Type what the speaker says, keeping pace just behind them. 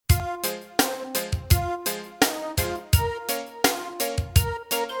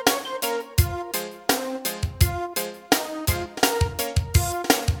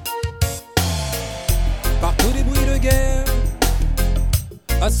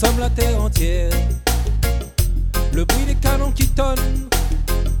sommes la terre entière. Le bruit des canons qui tonnent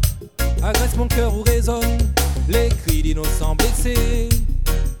agresse mon cœur où résonnent les cris d'innocents blessés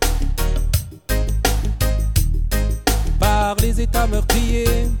par les états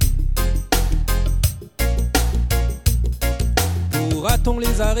meurtriers. Pourra-t-on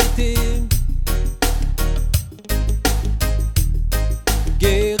les arrêter?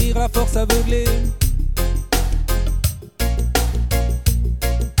 Guérir la force aveuglée?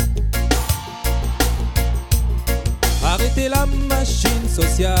 Arrêter la machine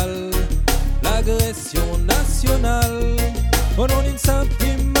sociale, l'agression nationale. Au nom d'une simple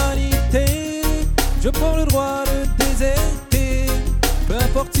humanité, je prends le droit de déserter. Peu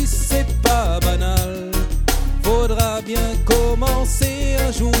importe si c'est pas banal, faudra bien commencer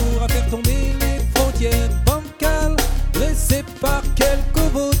un jour à faire tomber les frontières bancales dressées par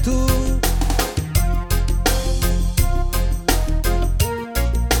quelques vautours.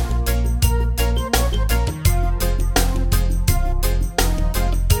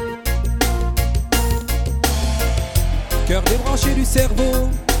 Cœur débranché du cerveau,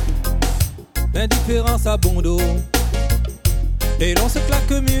 l'indifférence à bon dos, et l'on se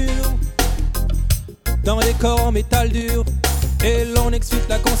claque mur dans des corps en métal dur, et l'on exsulte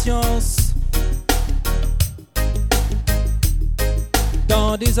la conscience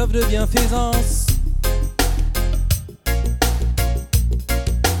dans des œuvres de bienfaisance.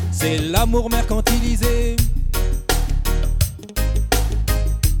 C'est l'amour mercantilisé,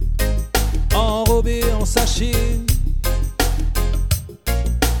 enrobé en sachet.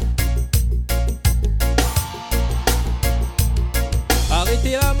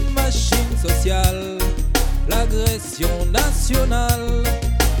 Arrêter la machine sociale, l'agression nationale.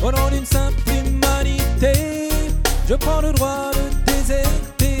 Au nom d'une simple humanité, je prends le droit de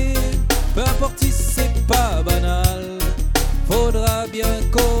déserter. Peu importe si c'est pas banal, faudra bien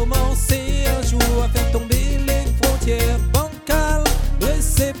commencer un jour à faire tomber les frontières bancales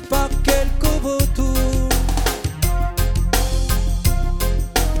dressées par quelques vautours.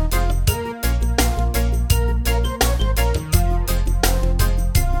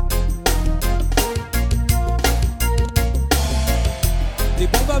 Des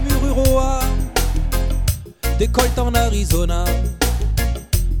bombes à Mururoa décollent en Arizona.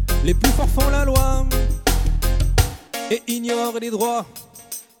 Les plus forts font la loi et ignorent les droits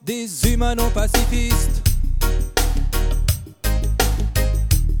des humano-pacifistes,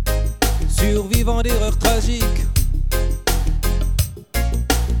 survivants d'erreurs tragiques.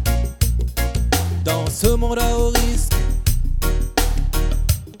 Dans ce monde à haut risque,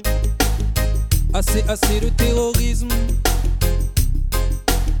 assez de terrorisme.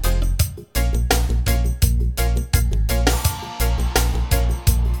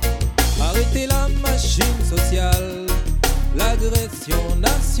 Arrêter la machine sociale, l'agression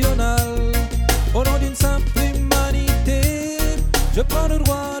nationale. Au nom d'une simple humanité, je prends le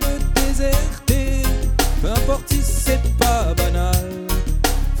droit de déserter.